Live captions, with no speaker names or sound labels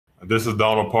This is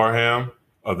Donald Parham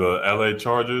of the LA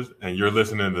Chargers, and you're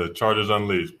listening to Chargers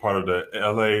Unleashed, part of the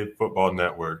LA Football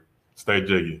Network. Stay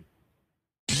jiggy.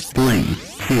 3,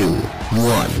 2,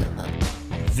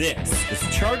 1. This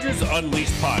is Chargers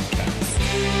Unleashed podcast.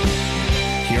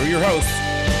 Here are your hosts,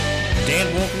 Dan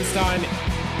Wolkenstein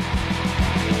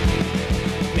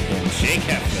and Jake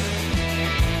Hefner.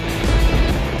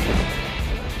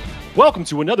 Welcome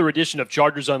to another edition of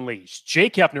Chargers Unleashed.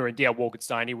 Jake Hefner and Dan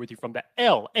Wolkenstein here with you from the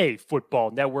LA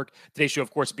Football Network. Today's show,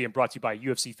 of course, is being brought to you by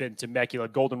UFC Fit and Temecula,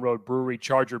 Golden Road Brewery,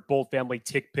 Charger, Bolt Family,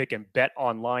 Tick Pick, and Bet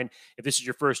Online. If this is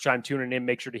your first time tuning in,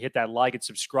 make sure to hit that like and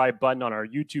subscribe button on our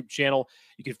YouTube channel.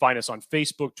 You can find us on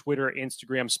Facebook, Twitter,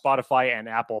 Instagram, Spotify, and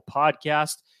Apple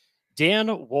Podcast. Dan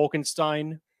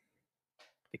Wolkenstein,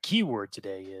 the key word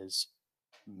today is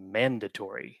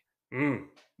mandatory.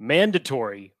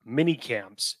 Mandatory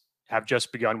minicamps have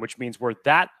just begun, which means we're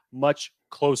that much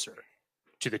closer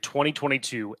to the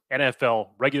 2022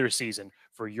 NFL regular season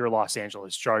for your Los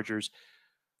Angeles Chargers.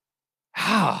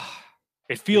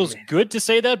 It feels good to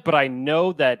say that, but I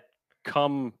know that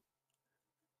come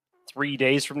 3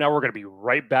 days from now, we're going to be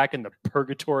right back in the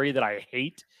purgatory that I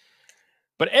hate.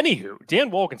 But anywho, Dan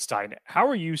Wolkenstein, how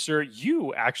are you, sir?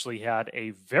 You actually had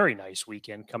a very nice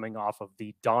weekend coming off of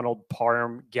the Donald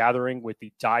Parham gathering with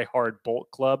the Die Hard Bolt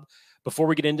Club. Before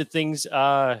we get into things,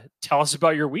 tell us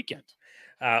about your weekend.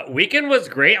 Weekend was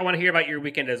great. I want to hear about your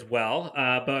weekend as well.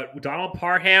 But Donald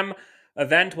Parham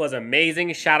event was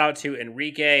amazing. Shout out to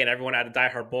Enrique and everyone at the Die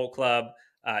Hard Bolt Club.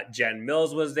 Jen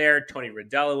Mills was there. Tony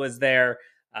Rodella was there.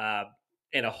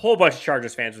 And a whole bunch of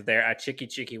Chargers fans were there at Chicky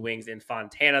Chicky Wings in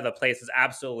Fontana. The place is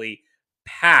absolutely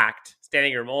packed,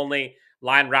 standing room only,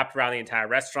 line wrapped around the entire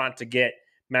restaurant to get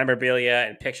memorabilia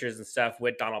and pictures and stuff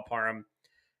with Donald Parham.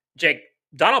 Jake,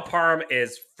 Donald Parham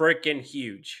is freaking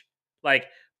huge. Like,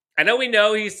 I know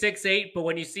he's 6'8", but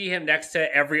when you see him next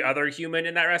to every other human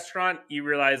in that restaurant, you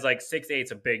realize like 6'8"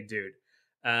 is a big dude.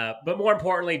 But more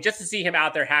importantly, just to see him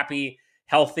out there happy,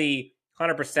 healthy,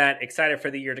 100%, excited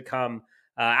for the year to come.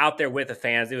 Out there with the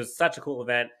fans. It was such a cool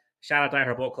event. Shout out to Die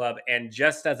Hard Bolt Club. And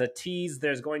just as a tease,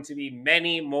 there's going to be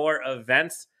many more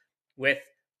events with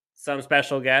some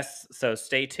special guests, so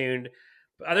stay tuned.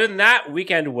 But other than that,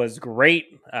 weekend was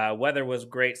great. Weather was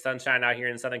great. Sunshine out here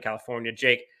in Southern California.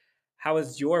 Jake, how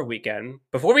was your weekend?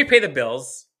 Before we pay the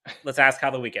bills, let's ask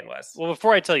how the weekend was. Well,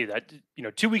 before I tell you that,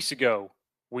 2 weeks ago,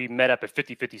 we met up at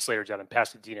 50-50 Slater down in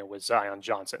Pasadena with Zion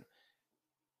Johnson.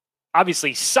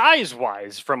 Obviously,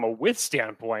 size-wise, from a width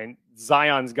standpoint,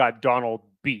 Zion's got Donald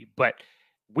beat. But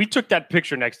we took that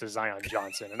picture next to Zion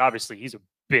Johnson, and obviously he's a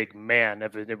big man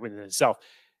in himself.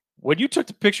 When you took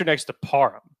the picture next to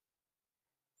Parham,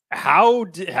 how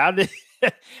did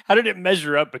it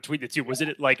measure up between the two? Was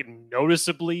it like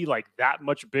noticeably like that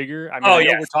much bigger? I mean, I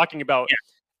know we're talking about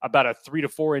a 3 to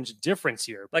 4 inch difference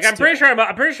here. Like I'm pretty sure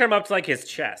I'm up to like his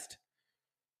chest.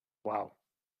 Wow.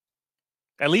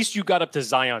 At least you got up to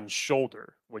Zion's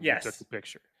shoulder when you took the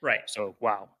picture. Right. So,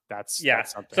 wow. That's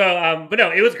something. So, but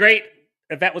no, it was great.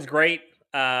 Event was great.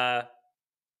 And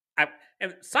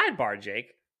sidebar,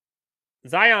 Jake.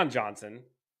 Zion Johnson.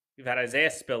 We've had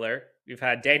Isaiah Spiller. We've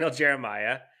had Daniel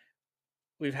Jeremiah.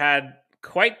 We've had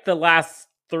quite the last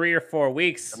 3 or 4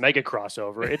 weeks. A mega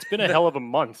crossover. It's been a hell of a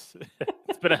month.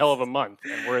 It's been a hell of a month.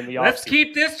 And we're in the Let's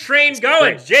keep this train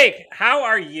going. Jake, how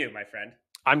are you, my friend?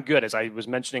 I'm good. As I was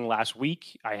mentioning last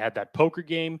week, I had that poker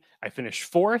game. I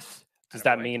finished 4th. Does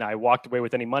that mean I walked away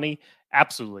with any money?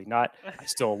 Absolutely not. I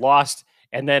still lost.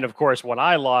 And then, of course, when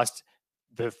I lost,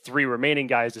 the 3 remaining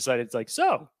guys decided, it's like,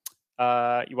 so,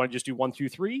 you want to just do 1, 2,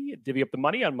 3, divvy up the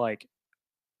money? I'm like,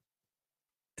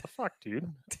 the fuck,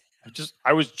 dude?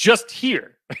 I was just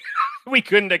here. We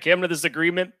couldn't have come to this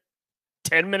agreement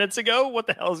 10 minutes ago? What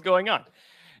the hell is going on?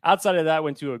 Outside of that,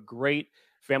 went to a great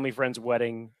family friend's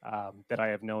wedding that I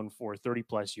have known for 30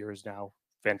 plus years now.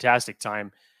 Fantastic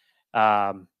time.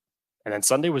 And then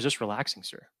Sunday was just relaxing,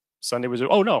 sir. Sunday was,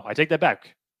 oh no, I take that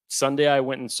back. Sunday, I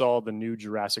went and saw the new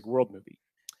Jurassic World movie.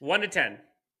 1 to 10.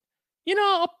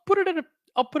 I'll put it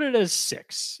at a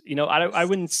 6. I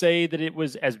wouldn't say that it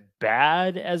was as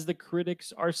bad as the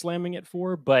critics are slamming it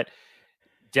for, but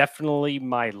definitely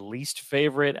my least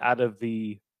favorite out of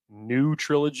the new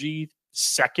trilogy.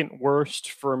 Second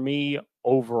worst for me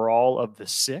overall of the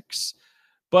 6.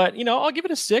 But, I'll give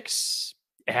it a 6.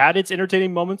 It had its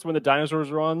entertaining moments when the dinosaurs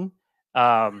were on.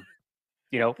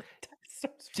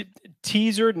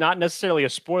 Teaser, not necessarily a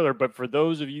spoiler, but for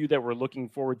those of you that were looking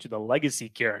forward to the legacy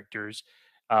characters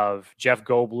of Jeff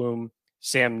Goldblum,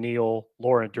 Sam Neill,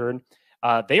 Laura Dern,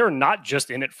 they are not just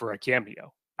in it for a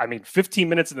cameo. I mean, 15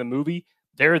 minutes in the movie,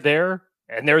 they're there,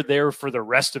 and they're there for the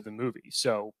rest of the movie.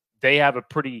 So they have a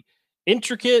pretty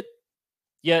intricate,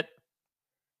 yet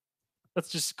let's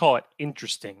just call it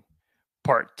interesting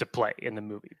part to play in the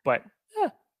movie. But,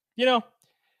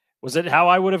 was it how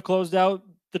I would have closed out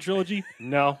the trilogy?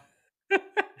 No.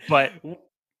 But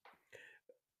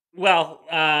well,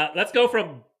 let's go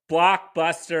from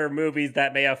blockbuster movies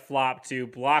that may have flopped to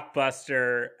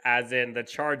blockbuster as in the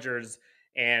Chargers.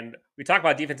 And we talk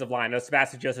about defensive line. I know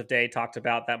Sebastian Joseph Day talked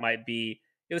about that might be,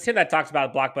 it was him that talked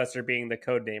about blockbuster being the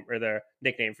code name or the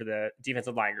nickname for the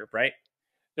defensive line group, right?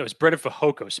 it was Brendan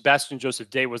Fajoko. Sebastian Joseph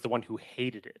Day was the one who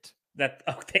hated it.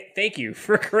 Thank you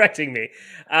for correcting me.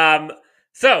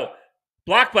 So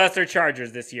blockbuster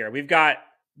Chargers this year. We've got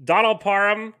Donald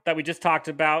Parham that we just talked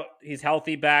about. He's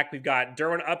healthy back. We've got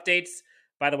Derwin updates.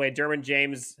 By the way, Derwin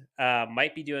James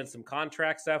might be doing some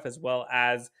contract stuff, as well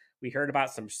as we heard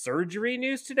about some surgery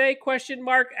news today, ?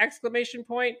 Exclamation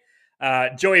point.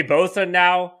 Joey Bosa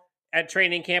now at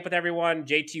training camp with everyone.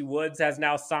 JT Woods has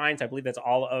now signed. So I believe that's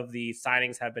all of the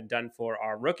signings have been done for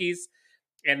our rookies.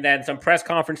 And then some press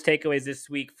conference takeaways this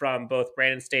week from both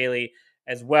Brandon Staley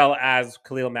as well as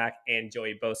Khalil Mack and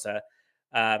Joey Bosa.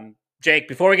 Jake,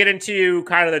 before we get into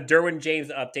kind of the Derwin James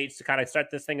updates to kind of start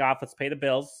this thing off, let's pay the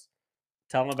bills.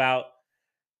 Tell them about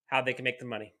how they can make the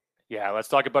money. Yeah, let's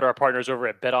talk about our partners over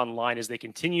at BetOnline as they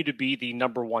continue to be the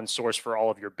number one source for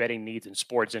all of your betting needs and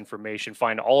sports information.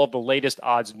 Find all of the latest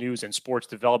odds, news, and sports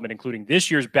development, including this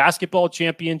year's basketball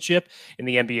championship in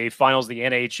the NBA Finals, the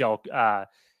NHL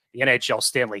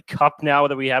Stanley Cup now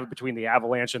that we have between the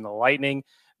Avalanche and the Lightning,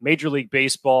 Major League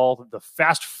Baseball, the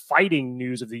fast fighting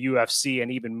news of the UFC,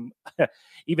 and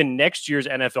even next year's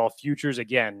NFL futures.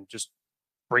 Again, just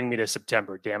bring me to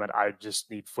September. Damn it. I just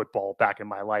need football back in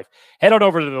my life. Head on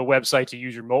over to the website to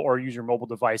use your mobile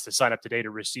device to sign up today to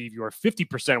receive your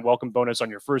 50% welcome bonus on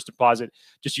your first deposit.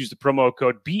 Just use the promo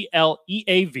code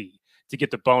BLEAV to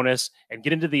get the bonus and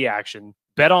get into the action.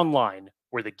 Bet online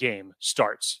where the game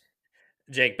starts.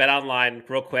 Jake, bet online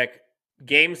real quick.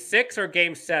 Game 6 or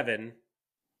game 7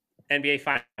 NBA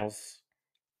Finals?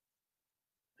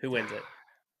 Who wins it?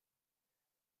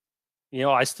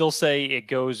 I still say it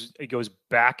goes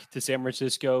back to San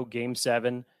Francisco, game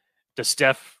 7. Does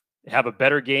Steph have a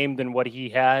better game than what he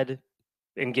had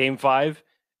in game 5?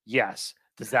 Yes.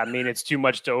 Does that mean it's too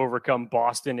much to overcome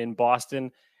Boston in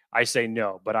Boston? I say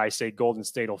no, but I say Golden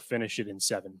State will finish it in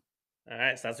 7. All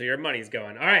right, so that's where your money's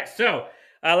going. All right, so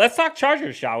let's talk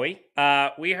Chargers, shall we?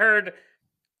 We heard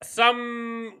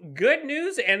some good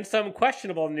news and some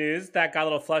questionable news that got a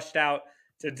little flushed out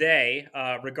today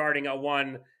regarding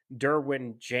one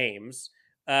Derwin James.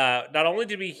 Not only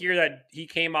did we hear that he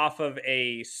came off of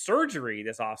a surgery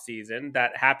this offseason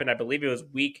that happened, I believe it was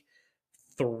week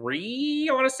 3,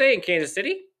 I want to say, in Kansas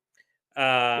City.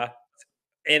 And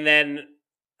then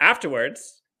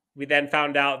afterwards, we then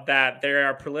found out that there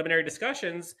are preliminary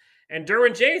discussions and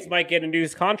Derwin James might get a new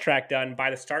contract done by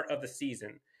the start of the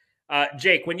season.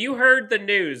 Jake, when you heard the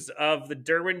news of the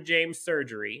Derwin James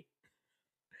surgery,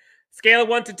 scale of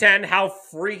 1 to 10, how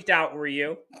freaked out were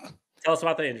you? Tell us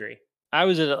about the injury. I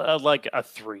was at like a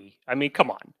 3. I mean, come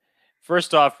on.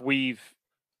 First off, we've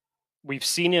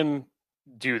seen him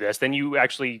do this. Then you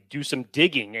actually do some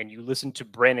digging and you listen to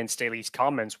Brandon Staley's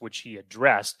comments, which he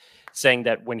addressed, saying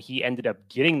that when he ended up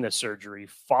getting the surgery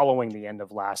following the end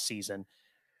of last season,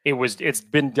 it's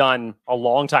been done a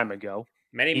long time ago.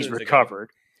 He's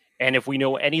recovered. And if we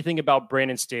know anything about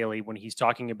Brandon Staley, when he's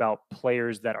talking about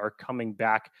players that are coming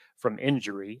back from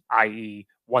injury, i.e.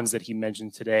 ones that he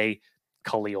mentioned today,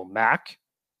 Khalil Mack,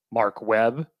 Mark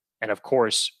Webb, and of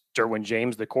course, Derwin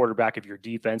James, the quarterback of your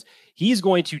defense, he's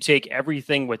going to take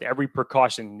everything with every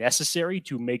precaution necessary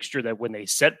to make sure that when they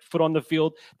set foot on the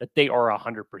field, that they are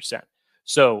 100%.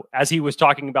 So as he was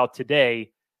talking about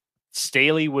today,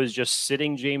 Staley was just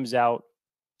sitting James out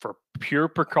for pure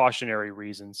precautionary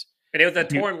reasons. And it was a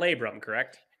torn labrum,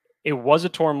 correct? It was a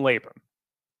torn labrum.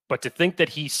 But to think that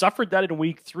he suffered that in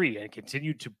week 3 and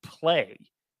continued to play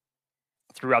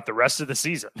throughout the rest of the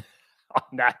season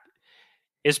on that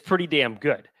is pretty damn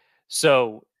good.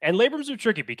 So, and labrums are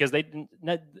tricky because they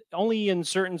only in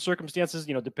certain circumstances,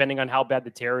 depending on how bad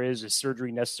the tear is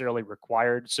surgery necessarily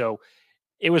required. So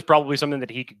it was probably something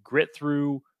that he could grit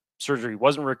through. Surgery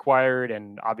wasn't required.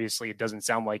 And obviously it doesn't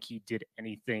sound like he did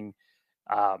anything,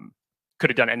 could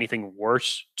have done anything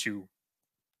worse to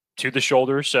the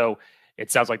shoulder. So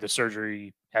it sounds like the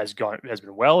surgery has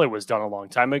been well. It was done a long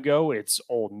time ago. It's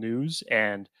old news,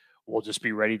 and we'll just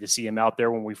be ready to see him out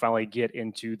there when we finally get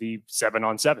into the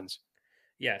 7-on-7s.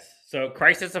 Yes. So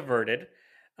crisis averted.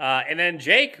 And then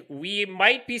Jake, we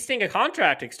might be seeing a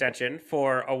contract extension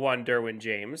for one Derwin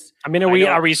James. I mean,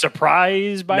 are we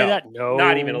surprised by that? No,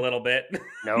 not even a little bit.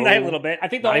 No, not a little bit. I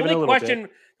think the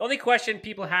The only question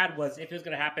people had was if it was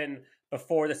going to happen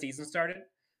before the season started.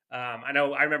 I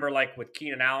remember like with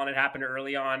Keenan Allen, it happened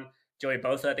early on. Joey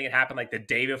Bosa, I think it happened like the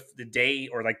day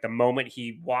or like the moment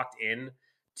he walked in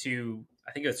to,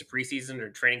 I think it was the preseason or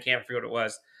training camp. I forget what it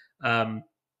was.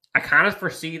 I kind of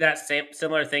foresee that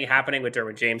similar thing happening with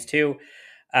Derwin James too.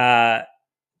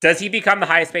 Does he become the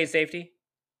highest paid safety?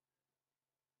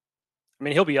 I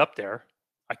mean, he'll be up there.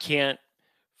 I can't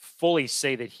fully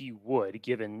say that he would,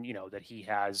 given, that he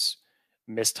has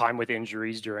missed time with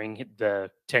injuries during the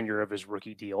tenure of his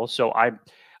rookie deal. So I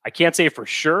can't say for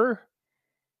sure,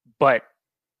 but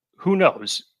who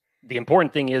knows? The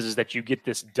important thing is that you get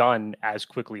this done as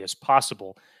quickly as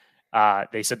possible.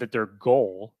 They said that their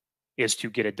goal is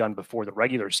to get it done before the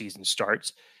regular season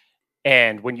starts.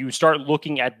 And when you start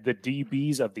looking at the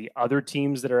DBs of the other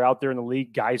teams that are out there in the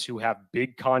league, guys who have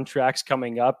big contracts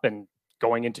coming up and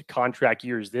going into contract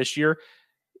years this year,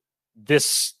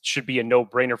 this should be a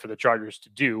no-brainer for the Chargers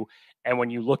to do. And when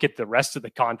you look at the rest of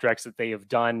the contracts that they have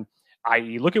done,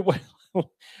 i.e., look at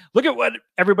what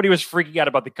everybody was freaking out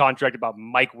about the contract about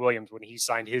Mike Williams when he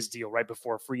signed his deal right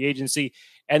before free agency,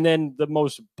 and then the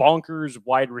most bonkers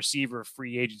wide receiver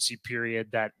free agency period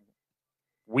that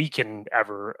we can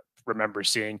ever remember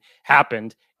seeing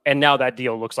happened, and now that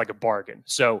deal looks like a bargain.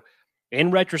 So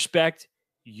in retrospect,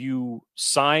 you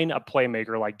sign a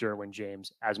playmaker like Derwin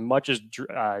James. As much as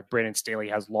Brandon Staley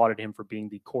has lauded him for being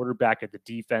the quarterback of the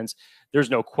defense,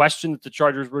 there's no question that the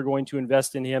Chargers were going to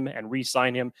invest in him and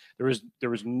re-sign him. There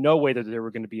was no way that they were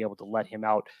going to be able to let him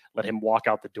walk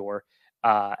out the door.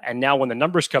 And now when the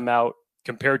numbers come out,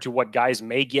 compared to what guys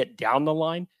may get down the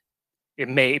line, it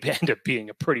may end up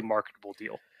being a pretty marketable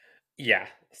deal. Yeah.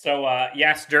 So,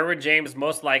 yes, Derwin James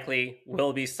most likely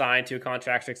will be signed to a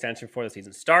contract extension before the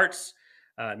season starts.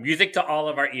 Music to all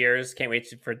of our ears. Can't wait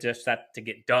for just that to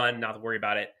get done. Not to worry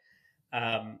about it.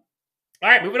 All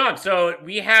right, moving on. So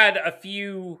we had a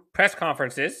few press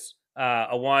conferences.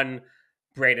 One,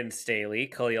 Brandon Staley,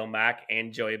 Khalil Mack,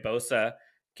 and Joey Bosa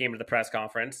came to the press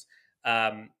conference.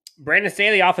 Brandon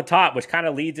Staley off the top, which kind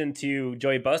of leads into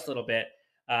Joey Bosa a little bit.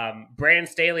 Brandon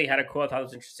Staley had a quote I thought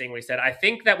was interesting where he said, "I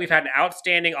think that we've had an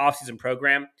outstanding offseason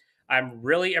program. I'm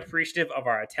really appreciative of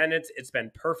our attendance. It's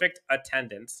been perfect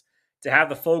attendance. To have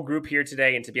the full group here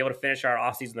today and to be able to finish our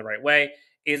offseason the right way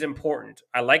is important.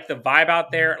 I like the vibe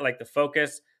out there. I like the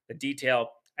focus, the detail.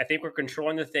 I think we're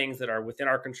controlling the things that are within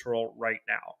our control right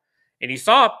now." And you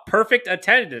saw perfect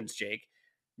attendance, Jake.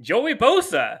 Joey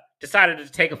Bosa decided to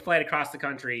take a flight across the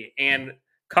country and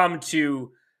come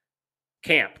to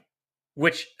camp.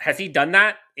 Which, has he done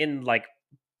that in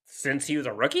since he was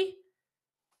a rookie?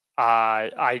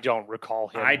 I don't recall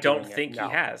him. I don't think he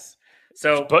has.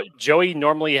 So, but Joey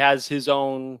normally has his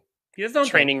own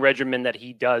training regimen that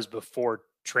he does before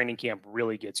training camp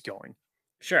really gets going.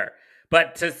 Sure.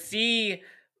 But to see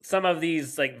some of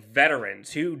these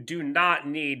veterans who do not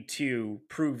need to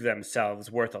prove themselves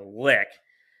worth a lick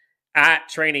at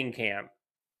training camp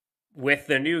with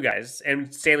the new guys,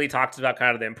 and Staley talks about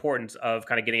kind of the importance of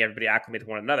kind of getting everybody acclimated to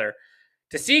one another,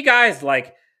 to see guys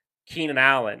like Keenan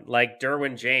Allen, like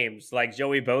Derwin James, like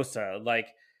Joey Bosa,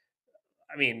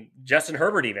 Justin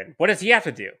Herbert even. What does he have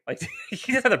to do?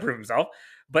 He doesn't have to prove himself.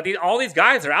 But all these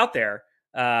guys are out there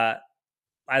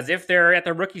as if they're at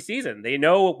their rookie season. They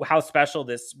know how special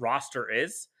this roster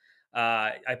is.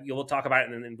 We'll talk about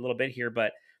it in a little bit here,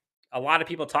 but a lot of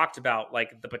people talked about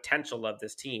the potential of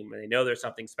this team, and they know there's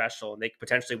something special, and they could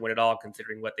potentially win it all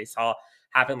considering what they saw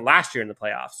happen last year in the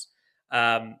playoffs.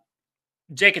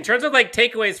 Jake, in terms of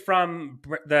takeaways from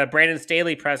the Brandon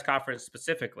Staley press conference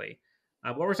specifically,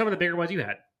 what were some of the bigger ones you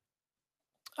had?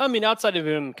 I mean, outside of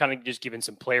him kind of just giving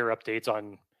some player updates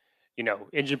on,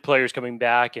 injured players coming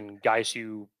back and guys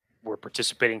who were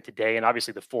participating today, and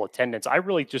obviously the full attendance, I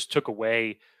really just took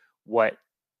away what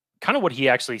he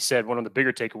actually said. One of the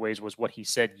bigger takeaways was what he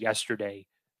said yesterday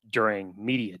during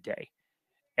media day.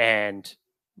 And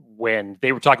when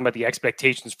they were talking about the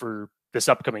expectations for this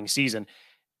upcoming season,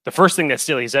 the first thing that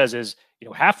Staley says is,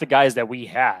 half the guys that we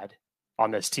had on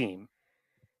this team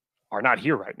are not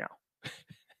here right now.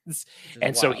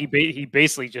 And so he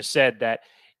basically just said that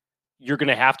you're going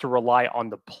to have to rely on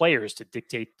the players to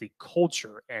dictate the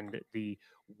culture and the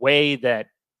way that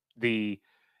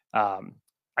I'm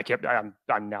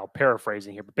now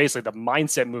paraphrasing here, but basically the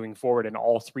mindset moving forward in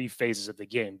all three phases of the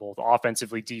game, both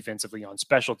offensively, defensively, on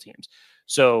special teams.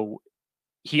 So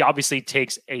he obviously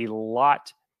takes a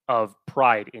lot of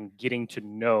pride in getting to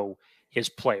know his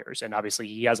players. And obviously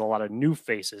he has a lot of new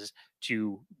faces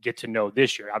to get to know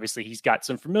this year. Obviously he's got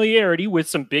some familiarity with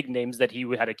some big names that he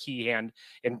had a key hand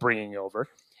in bringing over.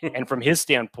 And from his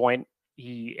standpoint,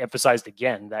 he emphasized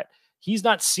again that he's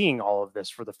not seeing all of this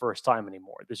for the first time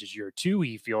anymore. This is year 2.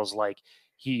 He feels like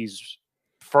he's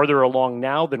further along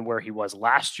now than where he was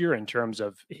last year in terms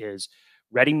of his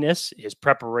readiness, his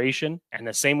preparation, and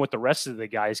the same with the rest of the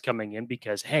guys coming in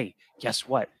because, hey, guess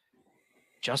what?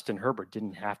 Justin Herbert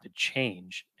didn't have to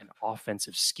change an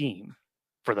offensive scheme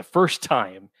for the first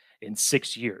time in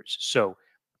 6 years. So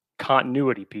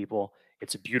continuity, people,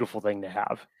 it's a beautiful thing to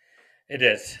have. It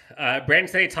is. Brandon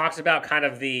Staley talks about kind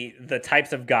of the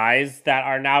types of guys that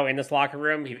are now in this locker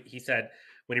room. He said,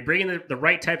 when you bring in the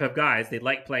right type of guys, they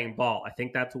like playing ball. I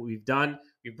think that's what we've done.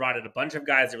 We've brought in a bunch of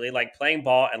guys that really like playing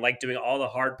ball and like doing all the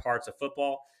hard parts of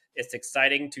football. It's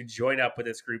exciting to join up with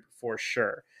this group for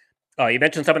sure. You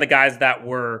mentioned some of the guys that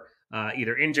were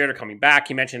either injured or coming back.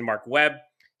 He mentioned Mark Webb.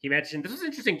 He mentioned, this was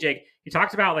interesting, Jake. He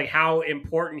talked about like how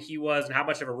important he was and how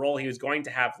much of a role he was going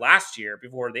to have last year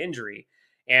before the injury.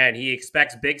 And he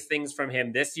expects big things from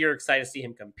him this year. Excited to see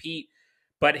him compete.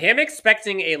 But him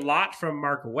expecting a lot from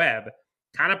Mark Webb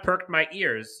kind of perked my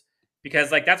ears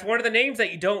because like that's one of the names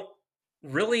that you don't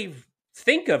really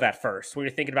think of at first when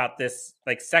you're thinking about this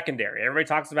like secondary. Everybody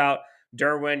talks about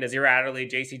Derwin, Nazir Adderley,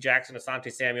 J.C. Jackson,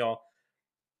 Asante Samuel.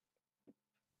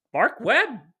 Mark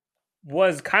Webb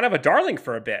was kind of a darling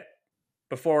for a bit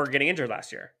before getting injured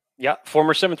last year. Yeah,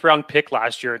 former 7th round pick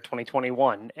last year in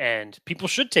 2021. And people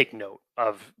should take note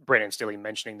of Brandon Staley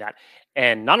mentioning that.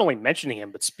 And not only mentioning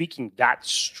him, but speaking that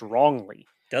strongly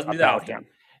about him.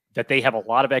 That they have a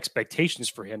lot of expectations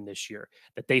for him this year,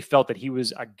 that they felt that he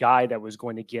was a guy that was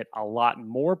going to get a lot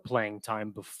more playing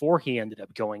time before he ended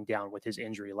up going down with his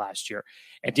injury last year.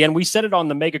 And Dan, we said it on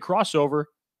the mega crossover.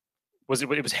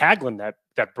 It was Hagelin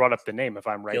that brought up the name, if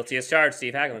I'm right. Guilty as charged,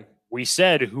 Steve Hagelin. We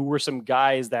said who were some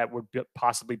guys that would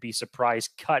possibly be surprise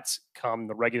cuts come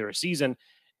the regular season.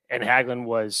 And Hagelin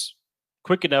was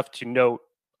quick enough to note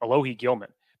Alohi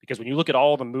Gilman, because when you look at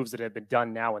all the moves that have been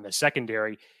done now in the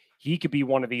secondary, he could be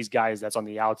one of these guys that's on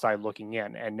the outside looking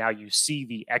in. And now you see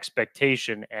the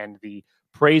expectation and the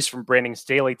praise from Brandon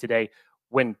Staley today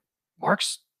when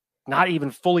Mark's not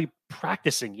even fully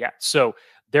practicing yet. So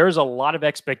there's a lot of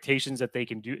expectations that they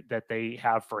can do, that they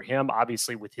have for him,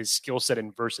 obviously with his skill set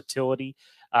and versatility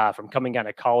from coming out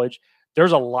of college.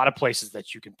 There's a lot of places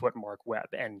that you can put Mark Webb,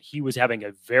 and he was having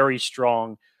a very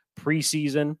strong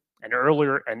preseason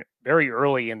and very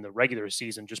early in the regular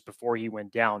season, just before he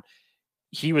went down.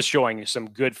 He was showing some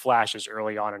good flashes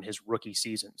early on in his rookie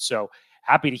season. So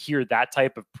happy to hear that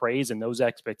type of praise and those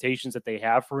expectations that they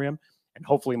have for him. And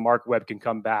hopefully Mark Webb can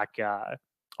come back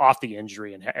off the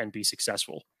injury and be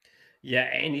successful. Yeah.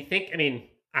 And you think, I mean,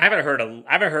 I haven't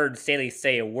heard Staley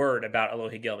say a word about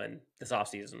Alohi Gilman this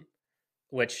offseason,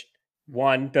 which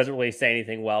one doesn't really say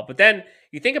anything well. But then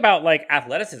you think about like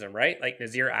athleticism, right? Like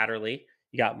Nazir Adderley,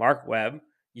 you got Mark Webb,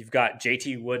 you've got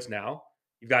JT Woods now,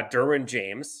 you've got Derwin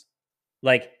James.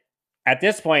 Like, at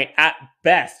this point, at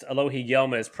best, Alohi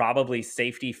Gilman is probably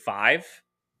safety 5.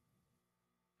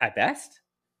 At best?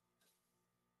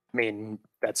 I mean,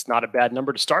 that's not a bad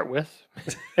number to start with.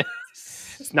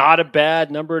 It's not a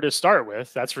bad number to start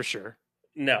with, that's for sure.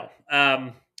 No.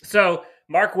 So,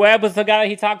 Mark Webb was the guy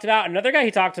he talked about. Another guy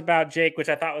he talked about, Jake, which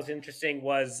I thought was interesting,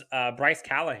 was Bryce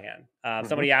Callahan.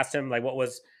 Somebody asked him, like, what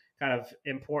was kind of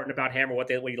important about him or what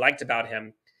he liked about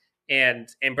him. And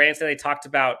Brandon said they talked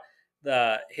about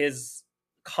his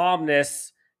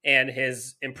calmness and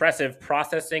his impressive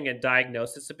processing and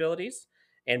diagnosis abilities,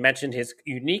 and mentioned his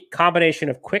unique combination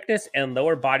of quickness and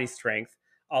lower body strength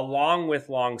along with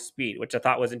long speed, which I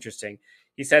thought was interesting.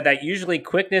 He said that usually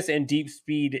quickness and deep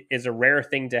speed is a rare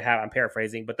thing to have. I'm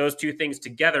paraphrasing, but those two things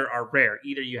together are rare.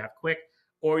 Either you have quick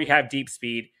or you have deep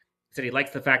speed. He said he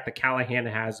likes the fact that Callahan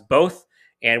has both,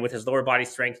 and with his lower body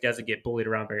strength, he doesn't get bullied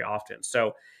around very often.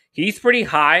 So he's pretty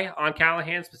high on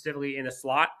Callahan, specifically in the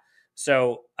slot.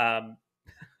 So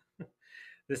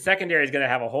the secondary is going to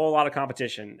have a whole lot of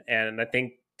competition. And I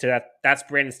think that's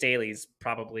Brandon Staley's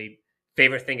probably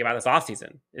favorite thing about this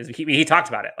offseason. Is he talked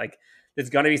about it. Like, there's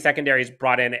going to be secondaries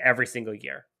brought in every single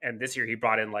year. And this year he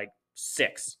brought in like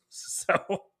 6.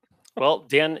 So, well,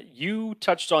 Dan, you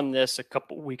touched on this a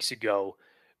couple weeks ago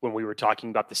when we were talking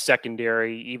about the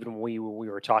secondary, even when we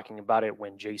were talking about it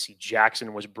when J.C.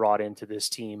 Jackson was brought into this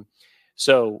team.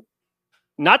 So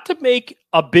not to make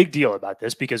a big deal about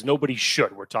this, because nobody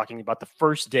should. We're talking about the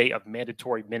first day of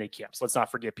mandatory minicamps. Let's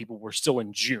not forget, people, we're still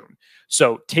in June.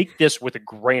 So take this with a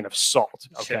grain of salt,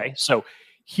 okay? Sure. So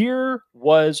here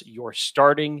was your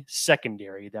starting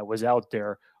secondary that was out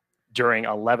there during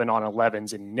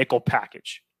 11-on-11s in nickel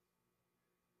package.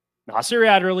 Nasir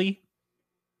Adderley,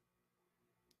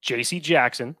 J.C.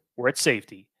 Jackson were at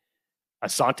safety,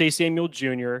 Asante Samuel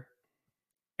Jr.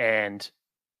 and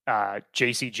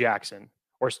J.C. Jackson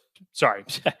sorry,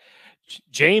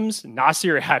 James,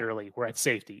 Nasir Adderley were at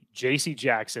safety. J.C.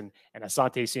 Jackson and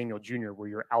Asante Samuel Jr. were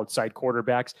your outside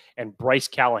quarterbacks, and Bryce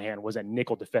Callahan was at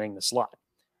nickel defending the slot.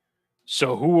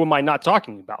 So who am I not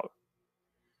talking about?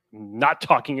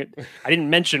 I didn't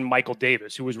mention Michael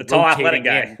Davis, who was the tall athletic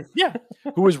guy. in. Yeah,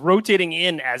 who was rotating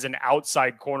in as an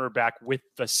outside cornerback with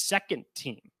the second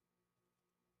team.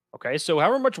 Okay, so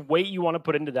however much weight you want to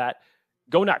put into that,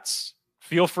 go nuts.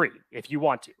 Feel free if you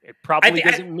want to. It probably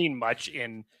doesn't mean much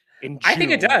in June. I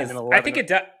think it does. I think it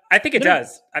does. I think it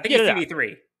does. I think it's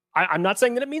CB3. I'm not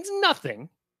saying that it means nothing.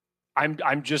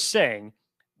 I'm just saying.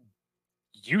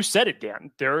 You said it,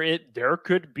 Dan. There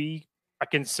could be a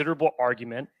considerable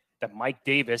argument that Mike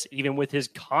Davis, even with his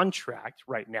contract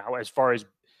right now, as far as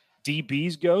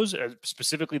DBs goes,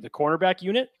 specifically the cornerback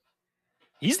unit,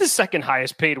 he's the second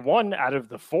highest paid one out of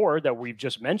the four that we've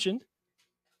just mentioned.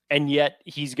 And yet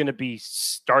he's going to be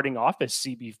starting off as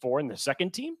CB4 in the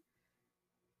second team.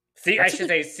 I should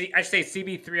say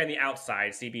CB3 on the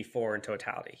outside, CB4 in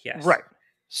totality. Yes. Right.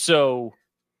 So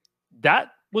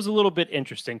that was a little bit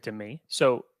interesting to me.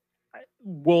 So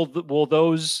will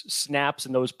those snaps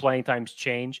and those playing times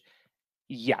change?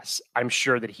 Yes, I'm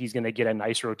sure that he's going to get a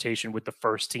nice rotation with the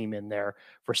first team in there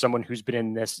for someone who's been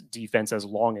in this defense as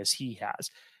long as he has.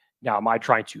 Now, am I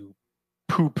trying to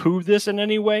poo-poo this in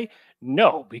any way?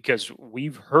 No, because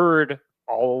we've heard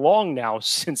all along now,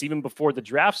 since even before the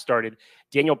draft started,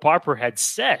 Daniel Popper had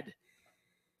said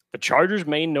the Chargers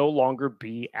may no longer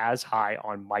be as high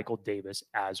on Michael Davis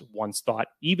as once thought,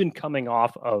 even coming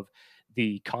off of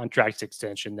the contract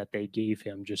extension that they gave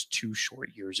him just 2 short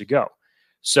years ago.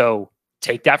 So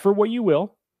take that for what you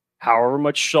will. However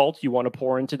much salt you want to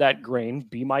pour into that grain,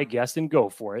 be my guest and go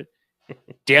for it.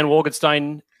 Dan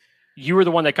Wolkenstein, you were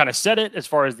the one that kind of said it as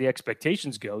far as the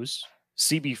expectations goes.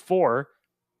 CB4,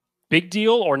 big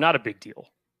deal or not a big deal?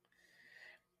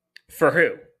 For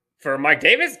who? For Mike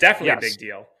Davis? Definitely a big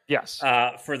deal. Yes.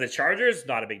 For the Chargers,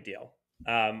 not a big deal.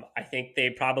 I think they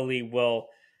probably will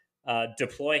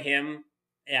deploy him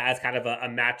as kind of a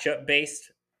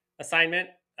matchup-based assignment.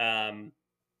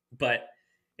 But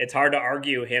it's hard to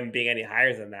argue him being any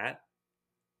higher than that.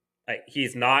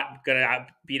 He's not going to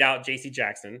beat out J.C.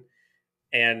 Jackson,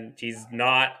 and he's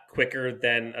not quicker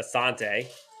than Asante.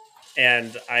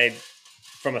 And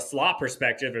from a slot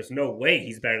perspective, there's no way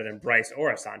he's better than Bryce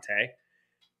or Asante.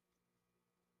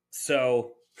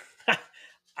 So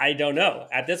I don't know.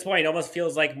 At this point, it almost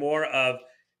feels like more of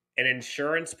an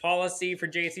insurance policy for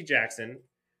J.C. Jackson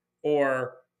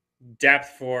or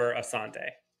depth for Asante.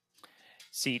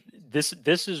 See, this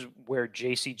is where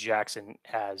J.C. Jackson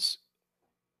has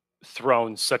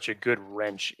thrown such a good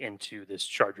wrench into this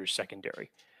Chargers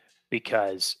secondary,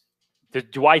 because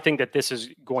do I think that this is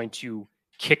going to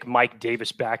kick Mike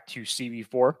Davis back to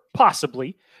CB4?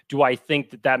 Possibly. Do I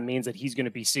think that means that he's going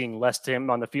to be seeing less to him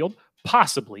on the field?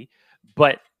 Possibly.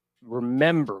 But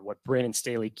remember what Brandon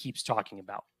Staley keeps talking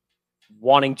about,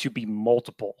 wanting to be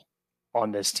multiple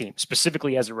on this team,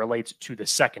 specifically as it relates to the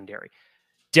secondary.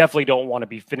 Definitely don't want to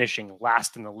be finishing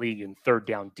last in the league in third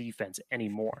down defense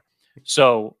anymore.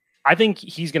 So I think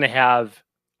he's going to have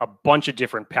a bunch of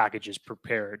different packages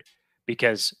prepared,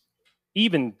 because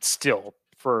even still,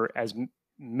 for as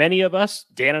many of us,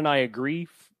 Dan and I agree,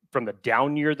 from the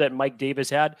down year that Mike Davis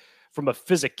had, from a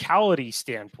physicality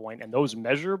standpoint and those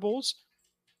measurables,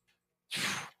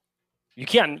 you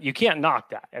can't knock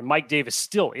that. And Mike Davis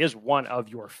still is one of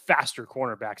your faster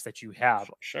cornerbacks that you have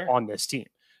on this team.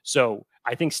 So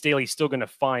I think Staley's still going to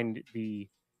find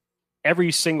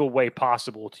every single way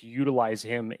possible to utilize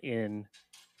him in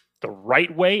the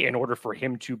right way in order for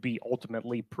him to be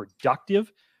ultimately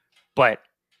productive. But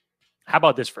how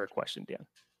about this for a question, Dan?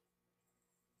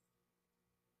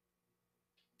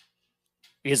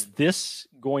 Is this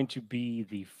going to be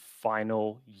the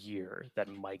final year that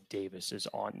Mike Davis is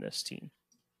on this team?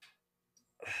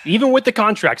 Even with the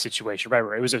contract situation, right?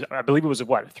 I believe it was a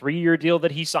 3-year deal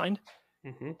that he signed?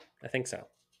 Mm-hmm. I think so.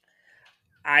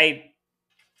 I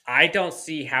don't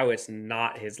see how it's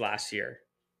not his last year,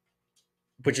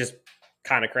 which is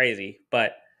kind of crazy.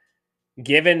 But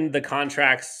given the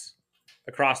contracts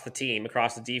across the team,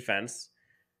 across the defense,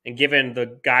 and given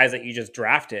the guys that you just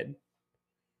drafted,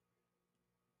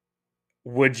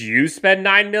 would you spend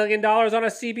 $9 million on a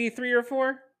CB3 or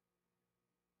 4?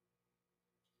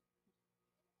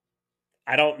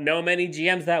 I don't know many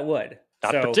GMs that would.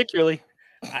 Not particularly.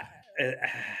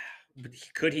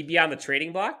 Could he be on the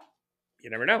trading block? You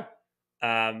never know.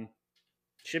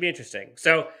 Should be interesting.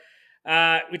 So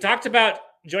we talked about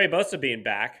Joey Bosa being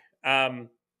back. And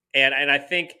I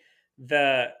think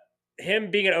him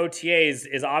being at OTAs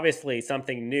is obviously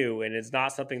something new, and it's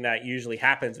not something that usually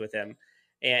happens with him.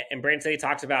 And Brandon Staley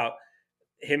talked about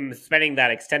him spending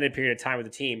that extended period of time with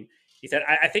the team. He said,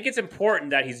 I think it's important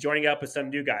that he's joining up with some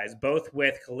new guys, both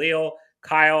with Khalil,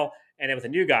 Kyle, and then with the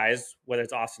new guys, whether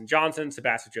it's Austin Johnson,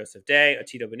 Sebastian Joseph Day,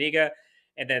 Atito Beniga,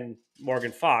 and then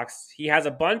Morgan Fox. He has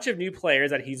a bunch of new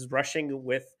players that he's rushing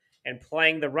with and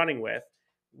playing the running with.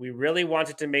 We really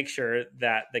wanted to make sure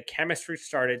that the chemistry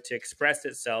started to express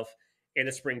itself in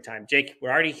the springtime. Jake,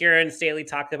 we're already hearing Staley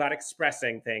talk about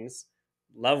expressing things.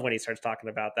 Love when he starts talking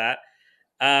about that.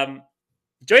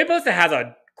 Joey Bosa has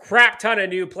a crap ton of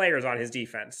new players on his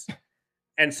defense.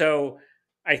 And so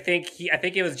I think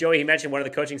it was Joey, he mentioned one of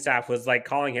the coaching staff was like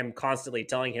calling him constantly,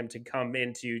 telling him to come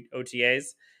into OTAs,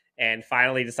 and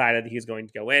finally decided that he was going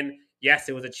to go in. Yes,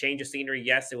 it was a change of scenery.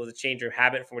 Yes, it was a change of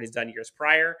habit from what he's done years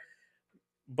prior.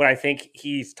 But I think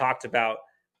he's talked about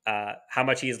how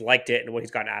much he's liked it and what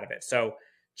he's gotten out of it. So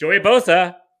Joey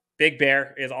Bosa, Big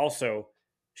Bear, is also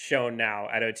shown now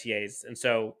at OTAs. And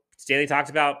so Staley talked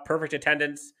about perfect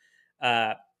attendance,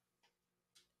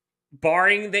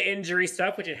 barring the injury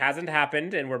stuff, which it hasn't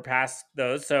happened, and we're past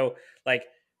those. So, like,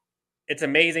 it's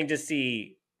amazing to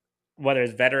see whether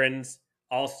it's veterans,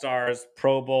 all-stars,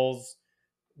 Pro Bowls,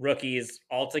 rookies,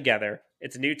 all together.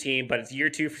 It's a new team, but it's year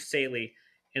 2 for Staley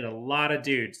and a lot of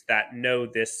dudes that know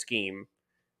this scheme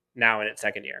now in its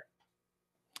second year.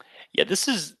 Yeah,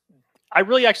 I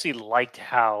really actually liked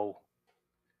how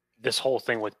this whole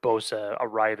thing with Bosa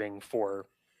arriving for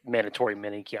mandatory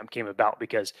minicamp came about,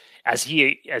 because as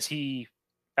he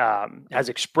has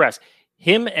expressed,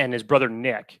 him and his brother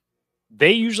Nick,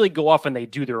 they usually go off and they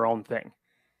do their own thing,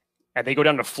 and they go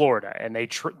down to Florida and they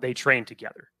train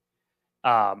together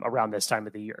around this time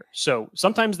of the year. So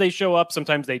sometimes they show up,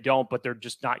 sometimes they don't, but they're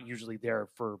just not usually there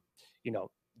for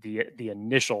the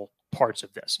initial parts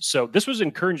of this. So this was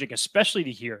encouraging, especially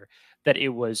to hear that it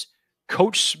was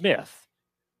Coach Smith,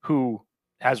 who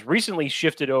has recently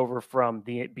shifted over from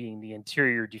being the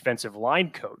interior defensive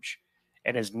line coach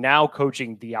and is now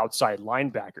coaching the outside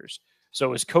linebackers. So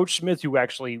it was Coach Smith who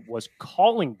actually was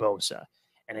calling Bosa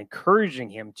and encouraging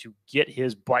him to get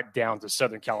his butt down to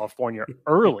Southern California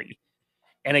early.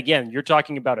 And again, you're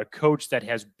talking about a coach that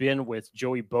has been with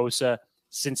Joey Bosa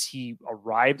since he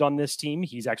arrived on this team.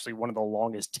 He's actually one of the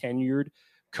longest tenured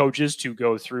coaches to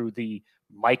go through the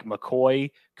Mike McCoy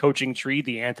coaching tree,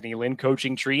 the Anthony Lynn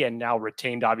coaching tree, and now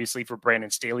retained obviously for Brandon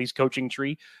Staley's coaching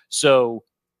tree. So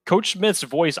Coach Smith's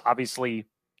voice obviously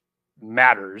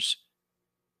matters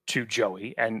to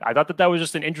Joey. And I thought that was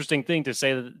just an interesting thing to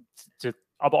say, that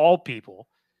of all people,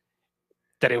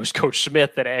 that it was Coach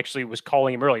Smith that actually was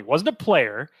calling him early. It wasn't a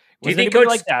player. Do you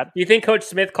think Coach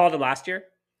Smith called him last year?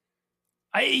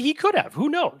 He could have. Who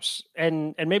knows?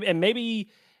 And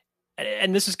maybe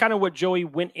this is kind of what Joey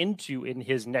went into in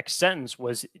his next sentence,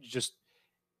 was just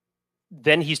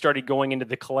then he started going into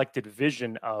the collective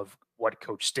vision of what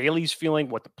Coach Staley's feeling,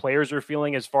 what the players are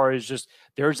feeling, as far as just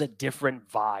there's a different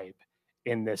vibe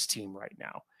in this team right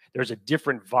now. There's a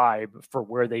different vibe for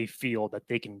where they feel that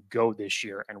they can go this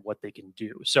year and what they can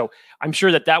do. So I'm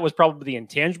sure that was probably the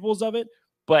intangibles of it.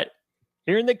 But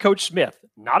hearing that Coach Smith,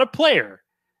 not a player,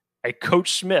 a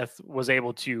Coach Smith was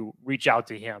able to reach out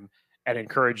to him and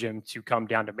encourage him to come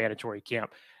down to mandatory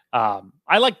camp.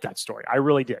 I liked that story. I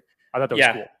really did. I thought that was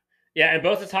cool. Yeah, and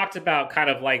Bosa talked about kind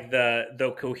of like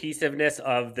the cohesiveness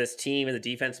of this team and the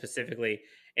defense specifically.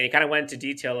 And he kind of went into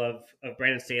detail of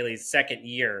Brandon Staley's second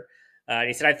year. And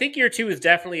he said, I think year 2 is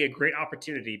definitely a great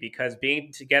opportunity, because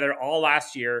being together all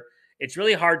last year, it's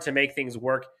really hard to make things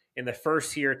work in the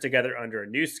first year together under a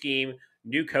new scheme,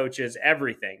 new coaches,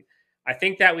 everything. I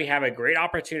think that we have a great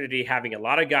opportunity having a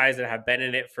lot of guys that have been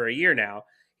in it for a year now.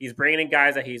 He's bringing in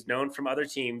guys that he's known from other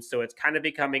teams, so it's kind of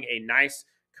becoming a nice,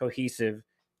 cohesive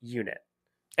unit.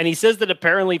 And he says that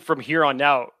apparently from here on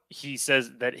out, he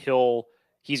says that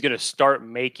he's going to start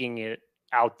making it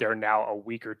out there now a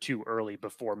week or two early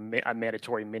before a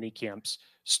mandatory mini camps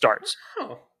starts.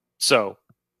 Oh. So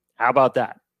how about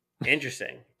that?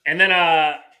 Interesting. And then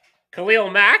Khalil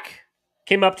Mack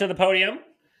came up to the podium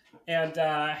and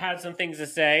had some things to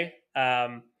say.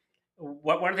 One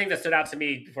of the things that stood out to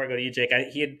me before I go to you, Jake,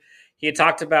 he had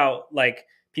talked about, like,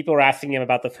 people were asking him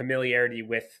about the familiarity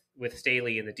with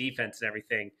Staley and the defense and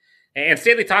everything. And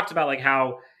Staley talked about, like,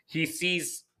 how he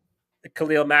sees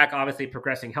Khalil Mack obviously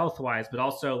progressing health-wise, but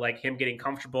also, like, him getting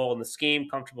comfortable in the scheme,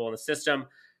 comfortable in the system,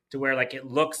 to where, like, it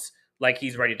looks like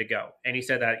he's ready to go. And he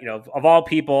said that, of all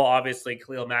people, obviously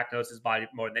Khalil Mack knows his body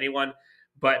more than anyone,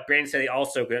 but Brandon Staley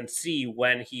also can see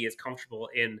when he is comfortable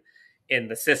in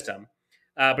the system.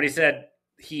 But he said,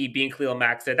 he being Khalil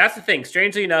Mack, said, that's the thing.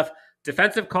 Strangely enough,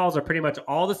 defensive calls are pretty much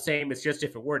all the same. It's just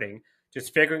different wording.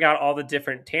 just figuring out all the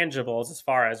different tangibles as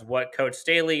far as what Coach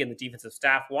Staley and the defensive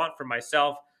staff want from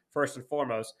myself, first and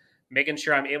foremost, making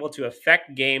sure I'm able to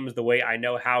affect games the way I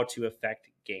know how to affect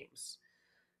games.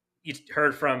 You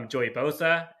heard from Joey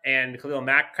Bosa and Khalil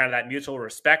Mack, kind of that mutual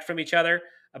respect from each other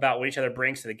about what each other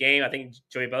brings to the game. I think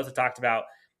Joey Bosa talked about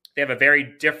they have a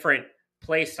very different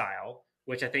play style,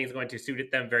 which I think is going to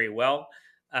suit them very well.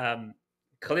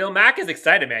 Khalil Mack is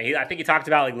excited, man. I think he talked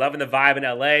about like loving the vibe in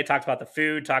LA, talked about the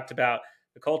food, talked about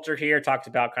the culture here, talked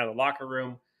about kind of the locker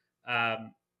room. I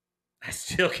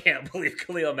still can't believe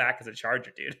Khalil Mack is a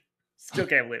Charger, dude. Still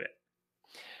can't believe it.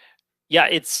 Yeah,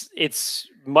 it's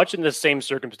much in the same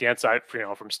circumstance,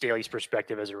 from Staley's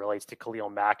perspective as it relates to Khalil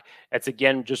Mack. It's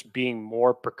again just being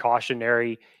more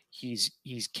precautionary. He's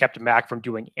kept Mack from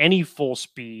doing any full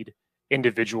speed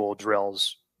individual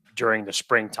drills during the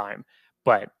springtime,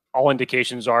 but all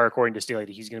indications are, according to Staley,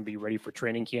 that he's going to be ready for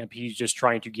training camp. He's just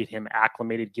trying to get him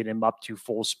acclimated, get him up to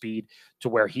full speed to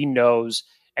where he knows,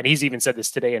 and he's even said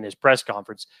this today in his press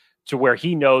conference, to where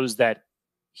he knows that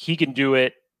he can do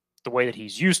it the way that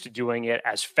he's used to doing it,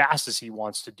 as fast as he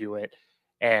wants to do it,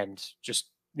 and just,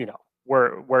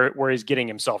 where he's getting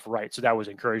himself right. So that was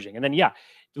encouraging. And then,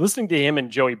 listening to him and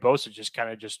Joey Bosa just kind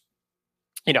of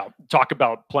talk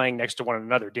about playing next to one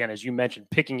another. Dan, as you mentioned,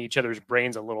 picking each other's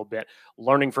brains a little bit,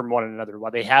 learning from one another.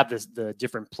 While they have the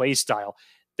different play style,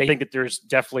 they think that there's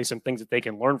definitely some things that they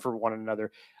can learn from one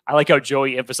another. I like how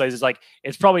Joey emphasizes, like,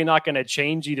 it's probably not going to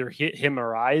change either him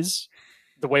or I's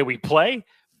the way we play,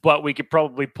 but we could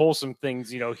probably pull some things,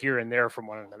 here and there from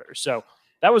one another. So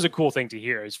that was a cool thing to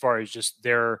hear, as far as just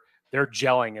their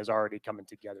gelling is already coming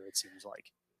together, it seems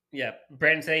like. Yeah,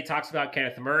 Brandon today talks about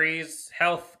Kenneth Murray's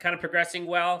health kind of progressing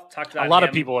well. Talked about a lot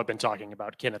of people have been talking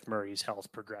about Kenneth Murray's health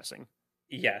progressing.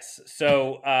 Yes,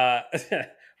 so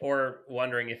or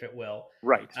wondering if it will.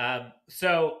 Right.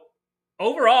 So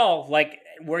overall, like,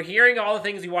 we're hearing all the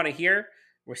things you want to hear.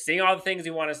 We're seeing all the things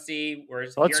you want to see.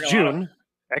 It's June.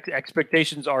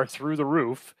 Expectations are through the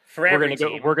roof. We're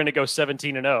going to go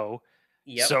 17-0.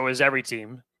 Yep. So is every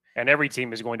team, and every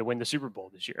team is going to win the Super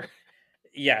Bowl this year.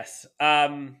 Yes.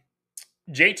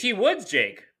 JT Woods,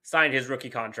 Jake, signed his rookie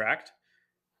contract,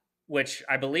 which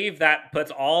I believe that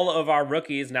puts all of our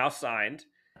rookies now signed.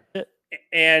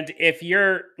 And if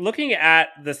you're looking at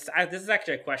this is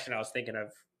actually a question I was thinking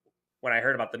of when I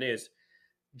heard about the news.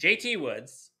 JT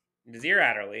Woods, Nazir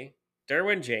Adderley,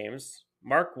 Derwin James,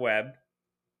 Mark Webb,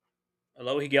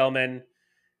 Alohi Gilman.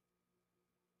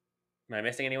 Am I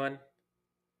missing anyone?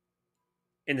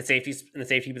 In the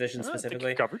safety position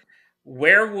specifically? Covered.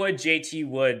 Where would JT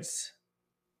Woods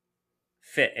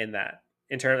fit in that?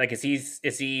 In terms, like, is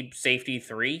he safety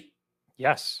 3?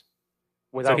 Yes.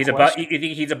 So he's above. You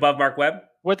think he's above Mark Webb?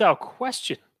 Without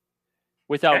question.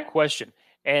 Question.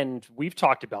 And we've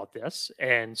talked about this,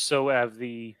 and so have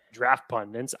the draft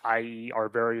pundits. Our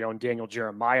very own Daniel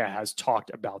Jeremiah has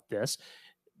talked about this.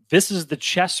 This is the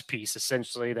chess piece,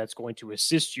 essentially, that's going to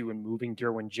assist you in moving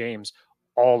Derwin James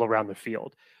all around the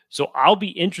field. So I'll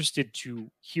be interested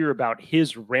to hear about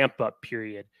his ramp-up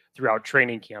period throughout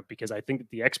training camp, because I think that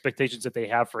the expectations that they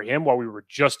have for him, while we were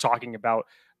just talking about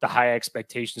the high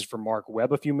expectations for Mark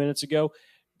Webb a few minutes ago,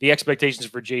 the expectations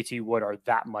for JT Wood are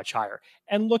that much higher.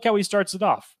 And look how he starts it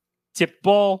off. Tipped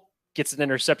ball, gets an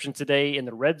interception today in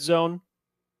the red zone.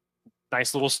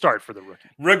 Nice little start for the rookie.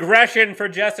 Regression for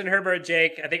Justin Herbert,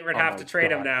 Jake. I think we're going to have to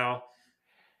trade him now.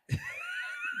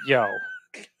 Yo.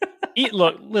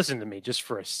 Look, listen to me just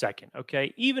for a second,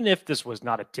 okay? Even if this was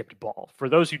not a tipped ball, for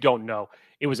those who don't know,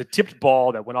 it was a tipped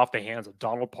ball that went off the hands of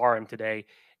Donald Parham today,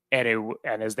 and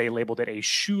as they labeled it, a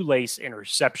shoelace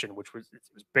interception, which was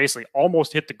basically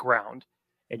almost hit the ground,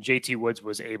 and JT Woods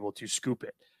was able to scoop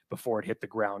it before it hit the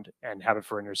ground and have it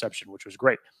for an interception, which was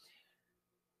great.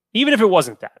 Even if it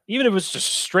wasn't that, even if it was just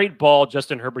a straight ball,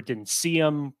 Justin Herbert didn't see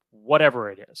him, whatever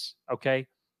it is, okay?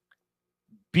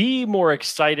 Be more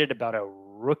excited about a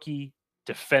rookie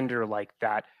defender like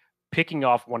that picking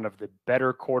off one of the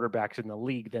better quarterbacks in the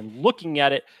league than looking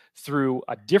at it through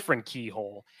a different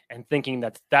keyhole and thinking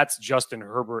that that's Justin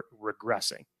Herbert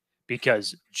regressing,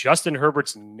 because Justin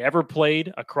Herbert's never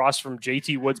played across from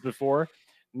JT Woods before,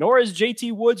 nor has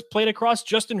JT Woods played across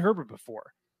Justin Herbert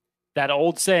before. That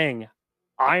old saying,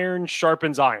 iron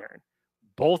sharpens iron.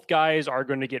 Both guys are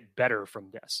going to get better from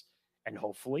this. And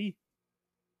hopefully,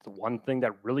 the one thing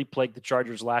that really plagued the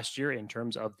Chargers last year in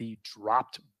terms of the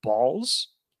dropped balls,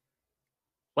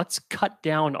 let's cut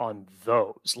down on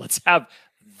those. Let's have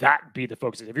that be the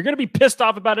focus. If you're going to be pissed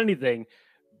off about anything,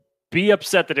 be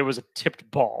upset that it was a tipped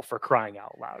ball, for crying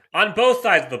out loud. On both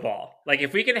sides of the ball. Like,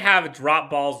 if we can have drop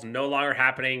balls no longer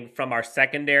happening from our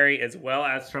secondary as well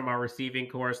as from our receiving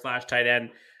core / tight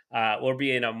end, we'll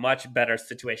be in a much better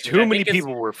situation. Too many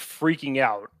people were freaking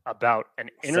out about an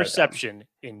interception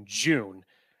in June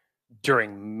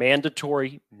during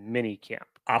mandatory minicamp.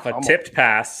 Off a tipped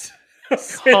pass.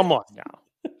 Come on now.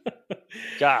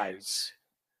 Guys.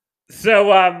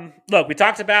 So, look, we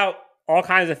talked about all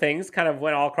kinds of things, kind of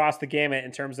went all across the gamut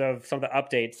in terms of some of the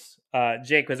updates.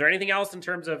 Jake, was there anything else in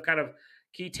terms of kind of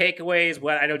key takeaways?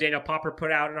 What I know Daniel Popper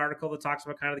put out an article that talks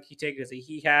about kind of the key takeaways that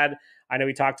he had. I know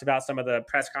we talked about some of the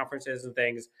press conferences and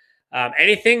things.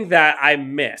 Anything that I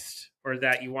missed or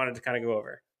that you wanted to kind of go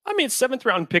over? I mean, 7th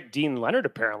round pick Dean Leonard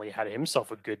apparently had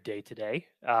himself a good day today.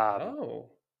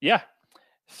 Yeah.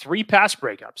 3 pass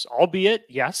breakups, albeit,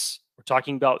 yes, we're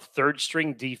talking about third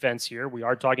string defense here. We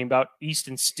are talking about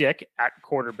Easton Stick at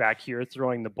quarterback here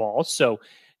throwing the ball. So,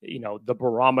 the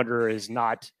barometer is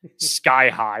not sky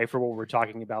high for what we're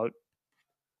talking about,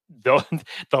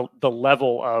 the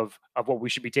level of what we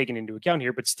should be taking into account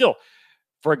here. But still,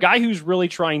 for a guy who's really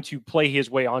trying to play his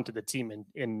way onto the team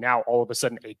and now all of a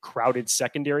sudden a crowded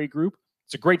secondary group,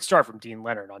 it's a great start from Dean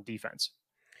Leonard on defense.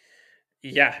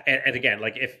 Yeah. And again,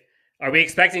 are we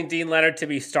expecting Dean Leonard to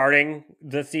be starting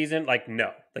this season?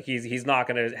 No, he's not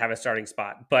going to have a starting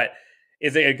spot, but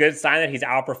is it a good sign that he's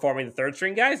outperforming the third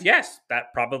string guys? Yes,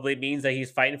 that probably means that he's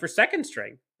fighting for second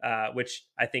string, which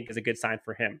I think is a good sign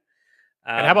for him.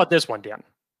 And how about this one, Dan?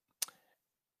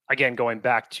 Again, going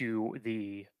back to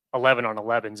the 11 on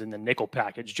 11s in the nickel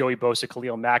package, Joey Bosa,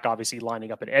 Khalil Mack, obviously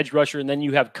lining up at edge rusher. And then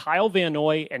you have Kyle Van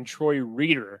Noy and Troy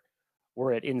Reeder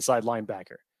were at inside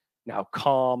linebacker. Now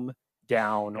calm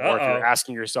down. Or if you're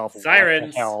asking yourself, sirens.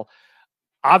 What the hell?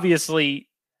 Obviously,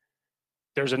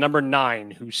 there's a number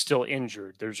 9 who's still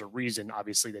injured. There's a reason,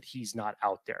 obviously, that he's not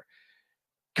out there.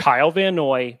 Kyle Van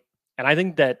Noy, and I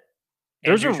think that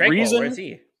there's a reason. Where is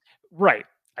he? Right.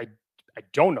 I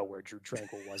don't know where Drew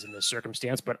Tranquil was in this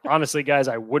circumstance, but honestly, guys,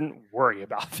 I wouldn't worry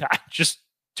about that. Just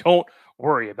don't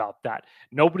worry about that.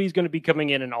 Nobody's going to be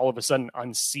coming in and all of a sudden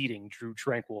unseating Drew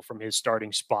Tranquil from his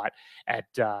starting spot at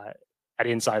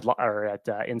inside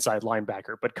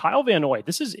linebacker. But Kyle Van Noy,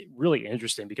 this is really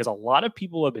interesting because a lot of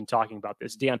people have been talking about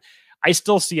this. Dan, I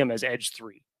still see him as edge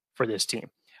 3 for this team.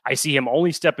 I see him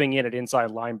only stepping in at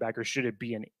inside linebacker should it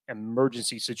be an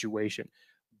emergency situation.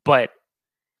 But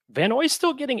Van Noy's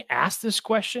still getting asked this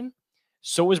question.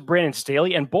 So is Brandon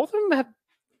Staley, and both of them have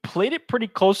played it pretty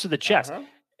close to the chest.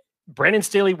 Brandon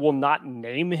Staley will not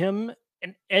name him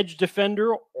an edge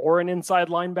defender or an inside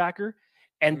linebacker.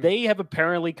 And they have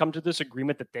apparently come to this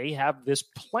agreement that they have this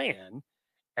plan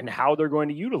and how they're going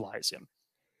to utilize him.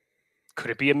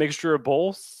 Could it be a mixture of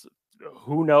both?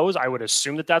 Who knows? I would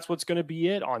assume that that's what's going to be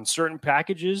it on certain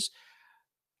packages.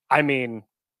 I mean,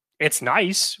 it's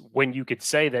nice when you could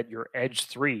say that your edge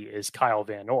 3 is Kyle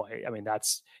Van Noy. I mean,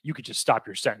 you could just stop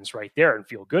your sentence right there and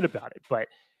feel good about it. But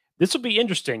this will be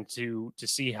interesting to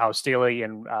see how Staley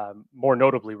and more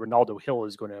notably Ronaldo Hill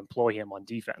is going to employ him on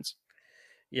defense.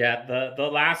 Yeah, the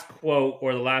last quote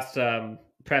or the last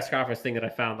press conference thing that I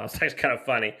found that was actually kind of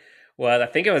funny was I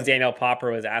think it was Daniel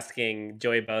Popper was asking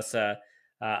Joey Bosa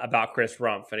about Chris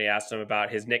Rumpf, and he asked him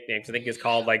about his nicknames. I think it's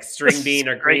called String Bean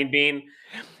or Green Bean.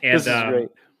 And this is great.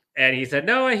 And he said,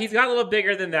 no, he's got a little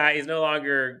bigger than that. He's no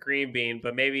longer Green Bean,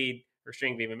 or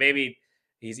String Bean, but maybe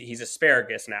he's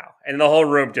Asparagus now. And the whole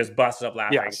room just busted up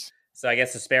laughing. Yes. So I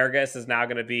guess Asparagus is now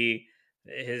going to be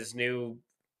his new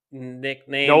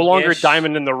nickname. No longer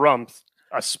Diamond in the Rump,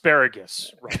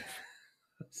 Asparagus. Right.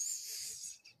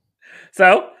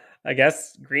 So I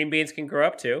guess green beans can grow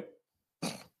up too.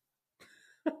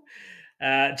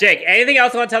 Jake, anything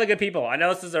else you want to tell the good people? I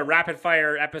know this is a rapid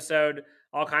fire episode,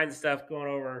 all kinds of stuff going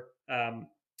over.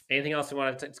 Anything else you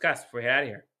want to discuss before we head out of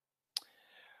here?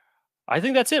 I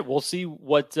think that's it. We'll see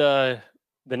what the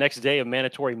next day of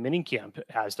mandatory minicamp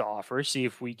has to offer. See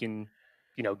if we can,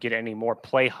 get any more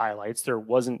play highlights. There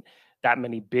wasn't that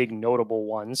many big notable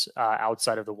ones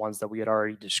outside of the ones that we had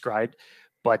already described.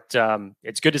 But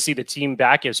it's good to see the team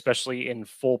back, especially in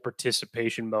full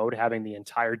participation mode, having the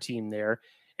entire team there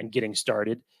and getting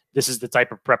started. This is the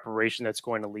type of preparation that's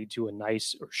going to lead to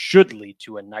should lead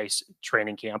to a nice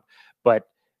training camp. But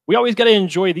we always got to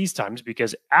enjoy these times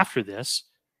because after this,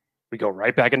 we go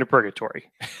right back into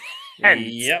purgatory. And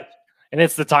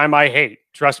it's the time I hate,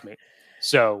 trust me.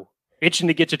 So itching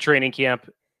to get to training camp,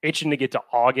 itching to get to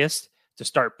August to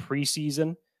start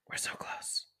preseason. We're so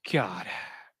close. God.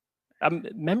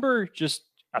 Remember just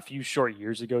a few short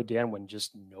years ago, Dan, when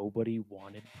just nobody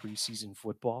wanted preseason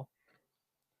football?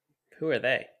 Who are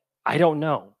they? I don't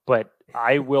know, but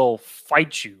I will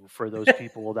fight you for those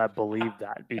people that believe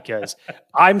that because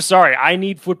I'm sorry. I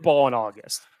need football in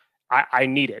August. I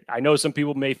need it. I know some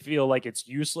people may feel like it's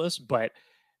useless, but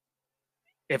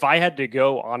if I had to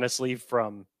go honestly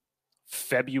from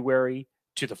February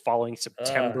to the following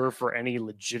September for any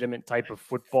legitimate type of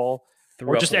football,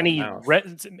 or just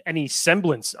any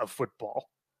semblance of football,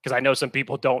 because I know some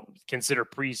people don't consider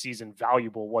preseason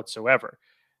valuable whatsoever.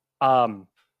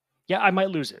 Yeah, I might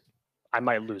lose it.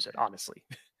 Honestly.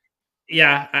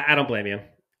 Yeah, I don't blame you.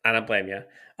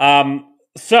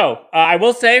 So I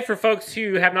will say, for folks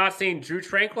who have not seen, Drew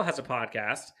Tranquil has a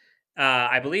podcast.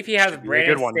 I believe he has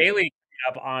Brandon Staley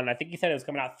up on. I think he said it was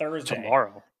coming out Thursday.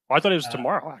 Tomorrow. Oh, I thought it was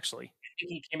tomorrow, actually. I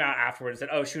think he came out afterwards and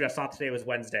said, "Oh shoot, I thought today was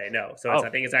Wednesday." No, so I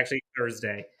think it's actually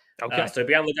Thursday. Okay, so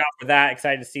be on the lookout for that.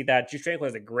 Excited to see that. Drew Tranquil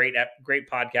is a great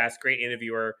podcast, great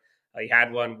interviewer. He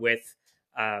had one with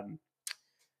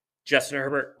Justin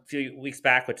Herbert a few weeks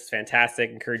back, which is fantastic.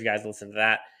 Encourage you guys to listen to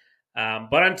that.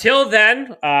 But until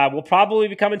then, we'll probably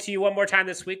be coming to you one more time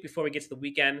this week before we get to the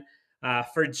weekend.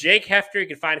 For Jake Hefner, you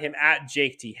can find him at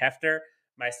Jake T. Hefner,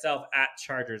 myself at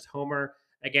Chargers Homer.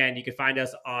 Again, you can find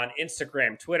us on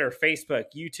Instagram, Twitter, Facebook,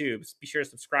 YouTube. Be sure to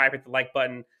subscribe, hit the like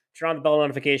button, turn on the bell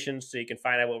notifications so you can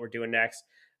find out what we're doing next.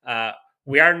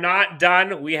 We are not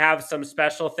done. We have some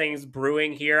special things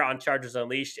brewing here on Chargers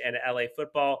Unleashed and LA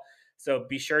football. So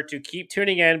be sure to keep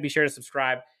tuning in. Be sure to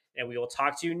subscribe. And we will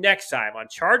talk to you next time on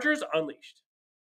Chargers Unleashed.